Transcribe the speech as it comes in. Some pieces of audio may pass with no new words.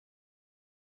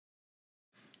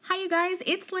Hi you guys,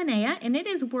 it's Linnea and it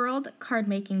is World Card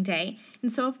Making Day.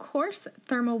 And so of course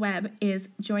ThermOWeb is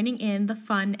joining in the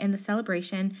fun and the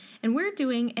celebration, and we're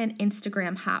doing an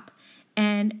Instagram hop.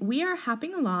 And we are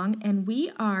hopping along and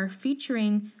we are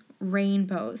featuring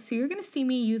rainbows. So you're going to see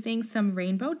me using some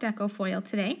rainbow Deco Foil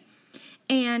today.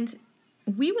 And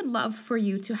we would love for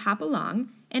you to hop along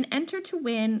and enter to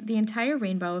win the entire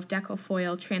rainbow of Deco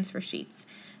Foil transfer sheets.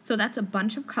 So that's a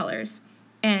bunch of colors.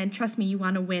 And trust me, you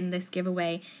want to win this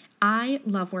giveaway. I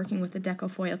love working with the Deco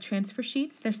Foil transfer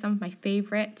sheets. They're some of my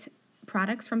favorite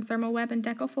products from ThermOWeb and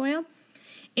Deco Foil.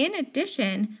 In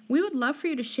addition, we would love for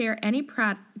you to share any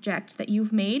project that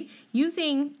you've made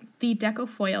using the Deco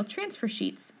Foil transfer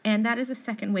sheets, and that is a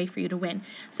second way for you to win.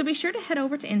 So be sure to head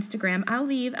over to Instagram. I'll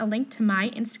leave a link to my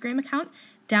Instagram account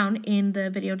down in the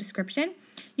video description.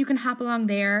 You can hop along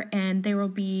there, and there will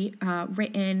be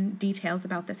written details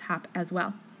about this hop as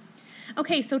well.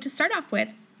 Okay, so to start off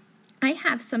with, I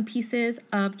have some pieces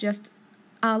of just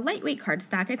lightweight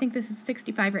cardstock. I think this is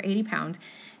 65 or 80 pounds,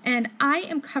 and I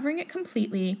am covering it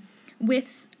completely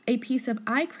with a piece of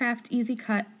iCraft Easy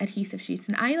Cut adhesive sheets,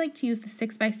 and I like to use the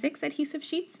 6x6 adhesive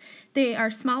sheets. They are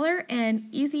smaller and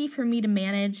easy for me to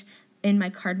manage in my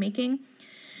card making.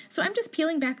 So I'm just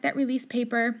peeling back that release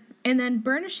paper and then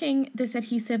burnishing this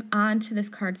adhesive onto this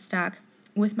cardstock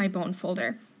with my bone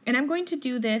folder. And I'm going to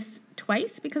do this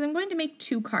twice because I'm going to make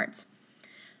 2 cards.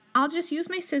 I'll just use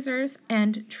my scissors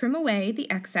and trim away the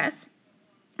excess,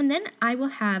 and then I will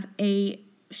have a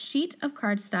sheet of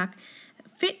cardstock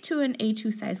fit to an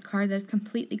A2 size card that's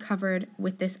completely covered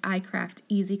with this iCraft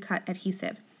Easy Cut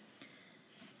adhesive.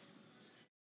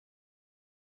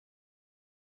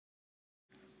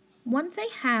 Once I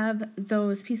have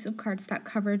those pieces of cardstock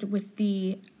covered with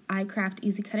the iCraft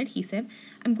Easy Cut adhesive,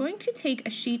 I'm going to take a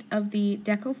sheet of the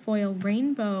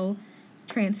DecoFoilRainbow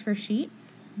transfer sheet.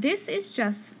 This is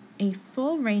just a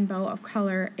full rainbow of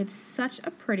color. It's such a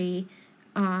pretty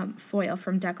foil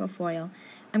from Deco Foil.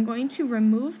 I'm going to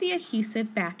remove the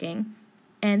adhesive backing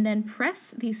and then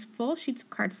press these full sheets of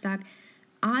cardstock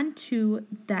onto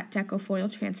that Deco Foil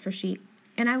transfer sheet.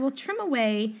 And I will trim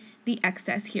away the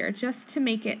excess here just to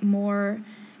make it more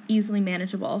easily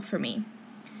manageable for me.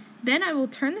 Then I will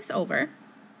turn this over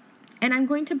and I'm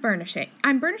going to burnish it.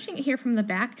 I'm burnishing it here from the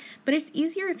back, but it's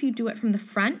easier if you do it from the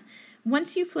front.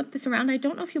 Once you flip this around, I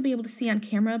don't know if you'll be able to see on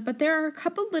camera, but there are a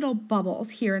couple little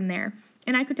bubbles here and there,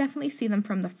 and I could definitely see them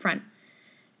from the front.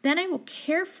 Then I will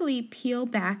carefully peel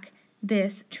back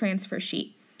this transfer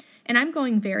sheet, and I'm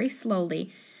going very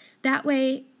slowly. That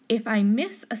way, if I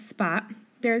miss a spot,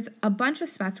 there's a bunch of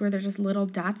spots where there's just little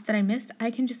dots that I missed, I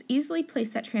can just easily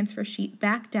place that transfer sheet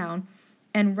back down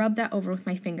and rub that over with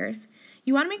my fingers.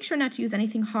 You want to make sure not to use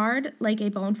anything hard like a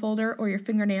bone folder or your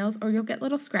fingernails, or you'll get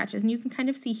little scratches. And you can kind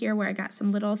of see here where I got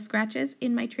some little scratches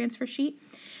in my transfer sheet.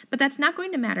 But that's not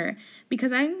going to matter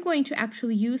because I'm going to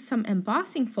actually use some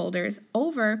embossing folders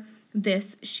over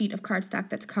this sheet of cardstock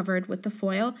that's covered with the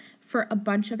foil for a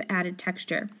bunch of added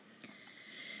texture.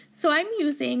 So I'm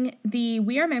using the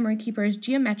We Are Memory Keepers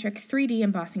Geometric 3D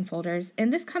embossing folders,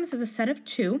 and this comes as a set of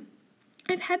 2.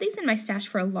 I've had these in my stash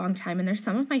for a long time, and they're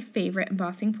some of my favorite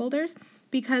embossing folders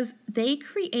because they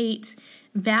create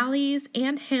valleys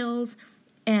and hills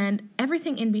and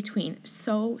everything in between.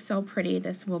 So pretty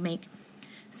this will make.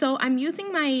 So I'm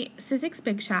using my Sizzix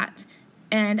Big Shot,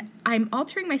 and I'm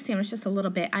altering my sandwich just a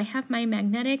little bit. I have my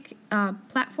magnetic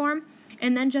platform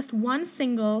and then just one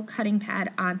single cutting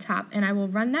pad on top, and I will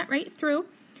run that right through.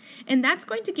 And that's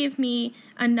going to give me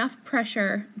enough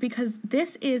pressure because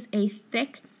this is a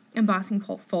thick embossing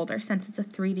folder. Since it's a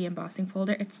 3D embossing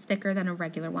folder, it's thicker than a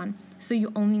regular one, so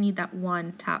you only need that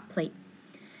one top plate.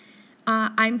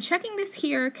 I'm checking this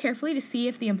here carefully to see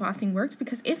if the embossing works,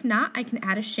 because if not, I can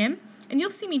add a shim, and you'll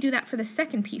see me do that for the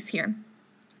second piece here.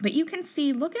 But you can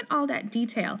see, look at all that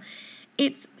detail.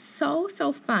 It's so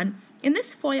fun, and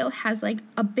this foil has like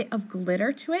a bit of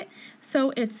glitter to it,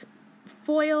 so it's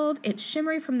foiled, it's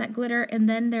shimmery from that glitter, and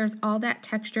then there's all that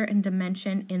texture and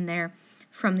dimension in there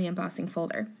from the embossing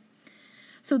folder.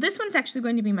 So this one's actually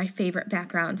going to be my favorite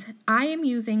background. I am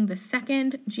using the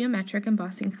second geometric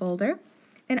embossing folder,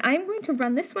 and I'm going to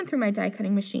run this one through my die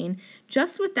cutting machine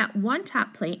just with that one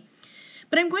top plate.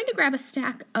 But I'm going to grab a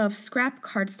stack of scrap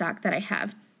cardstock that I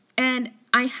have, and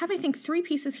I have, I think, 3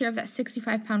 pieces here of that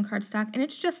 65-pound cardstock, and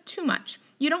it's just too much.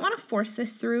 You don't want to force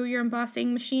this through your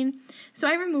embossing machine, so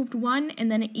I removed one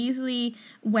and then it easily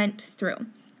went through.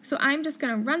 So I'm just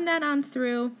going to run that on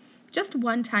through just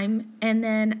one time, and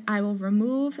then I will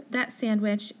remove that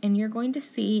sandwich, and you're going to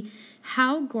see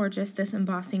how gorgeous this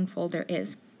embossing folder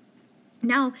is.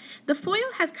 Now, the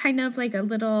foil has kind of like a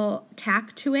little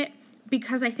tack to it,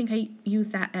 because I think I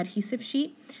used that adhesive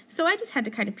sheet. So I just had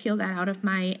to kind of peel that out of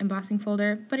my embossing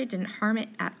folder, but it didn't harm it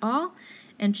at all.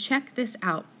 And check this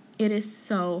out. It is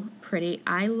so pretty.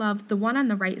 I love the one on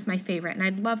the right is my favorite, and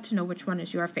I'd love to know which one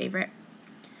is your favorite.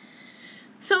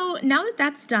 So now that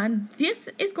that's done, this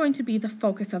is going to be the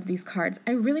focus of these cards.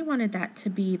 I really wanted that to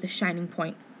be the shining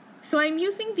point. So I'm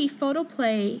using the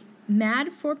Photoplay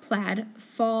Mad for Plaid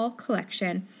Fall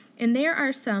Collection, and there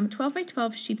are some 12 by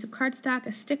 12 sheets of cardstock,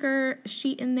 a sticker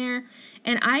sheet in there,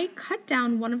 and I cut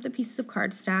down one of the pieces of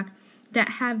cardstock that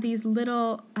have these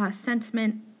little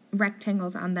sentiment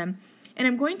rectangles on them. And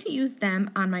I'm going to use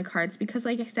them on my cards because,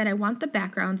 like I said, I want the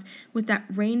backgrounds with that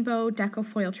rainbow Deco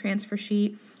Foil transfer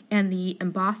sheet and the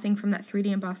embossing from that 3D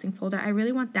embossing folder. I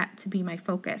really want that to be my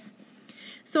focus.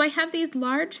 So I have these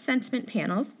large sentiment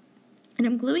panels, and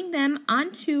I'm gluing them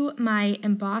onto my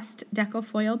embossed Deco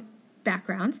Foil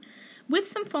backgrounds with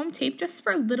some foam tape just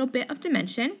for a little bit of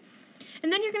dimension.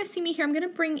 And then you're going to see me here. I'm going to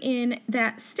bring in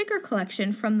that sticker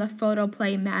collection from the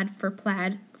Photoplay Mad for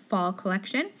Plaid Fall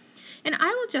Collection. And I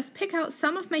will just pick out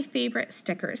some of my favorite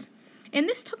stickers. And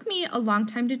this took me a long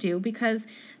time to do because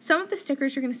some of the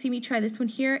stickers, you're going to see me try this one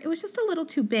here, it was just a little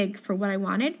too big for what I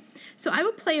wanted. So I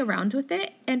would play around with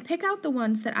it and pick out the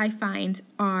ones that I find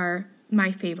are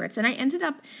my favorites. And I ended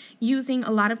up using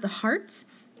a lot of the hearts.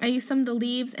 I used some of the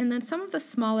leaves and then some of the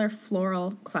smaller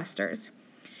floral clusters.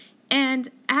 And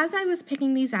as I was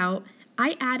picking these out,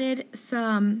 I added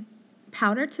some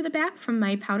powder to the back from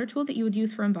my powder tool that you would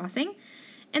use for embossing.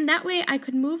 And that way I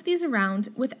could move these around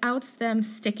without them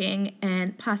sticking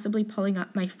and possibly pulling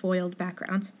up my foiled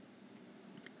background.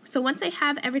 So once I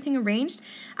have everything arranged,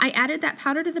 I added that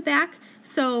powder to the back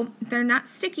so they're not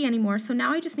sticky anymore. So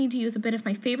now I just need to use a bit of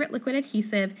my favorite liquid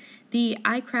adhesive, the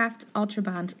iCraft Ultra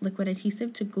Bond liquid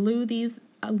adhesive, to glue these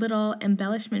little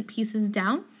embellishment pieces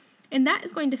down. And that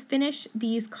is going to finish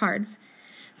these cards.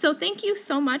 So thank you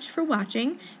so much for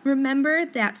watching. Remember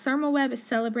that ThermOWeb is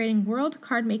celebrating World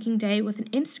Card Making Day with an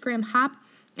Instagram hop,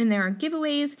 and there are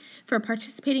giveaways for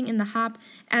participating in the hop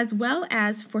as well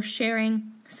as for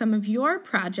sharing some of your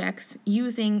projects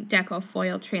using Deco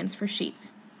Foil transfer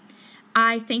sheets.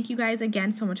 I thank you guys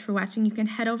again so much for watching. You can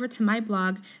head over to my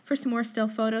blog for some more still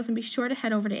photos, and be sure to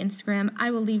head over to Instagram.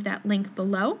 I will leave that link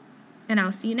below, and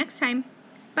I'll see you next time.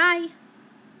 Bye!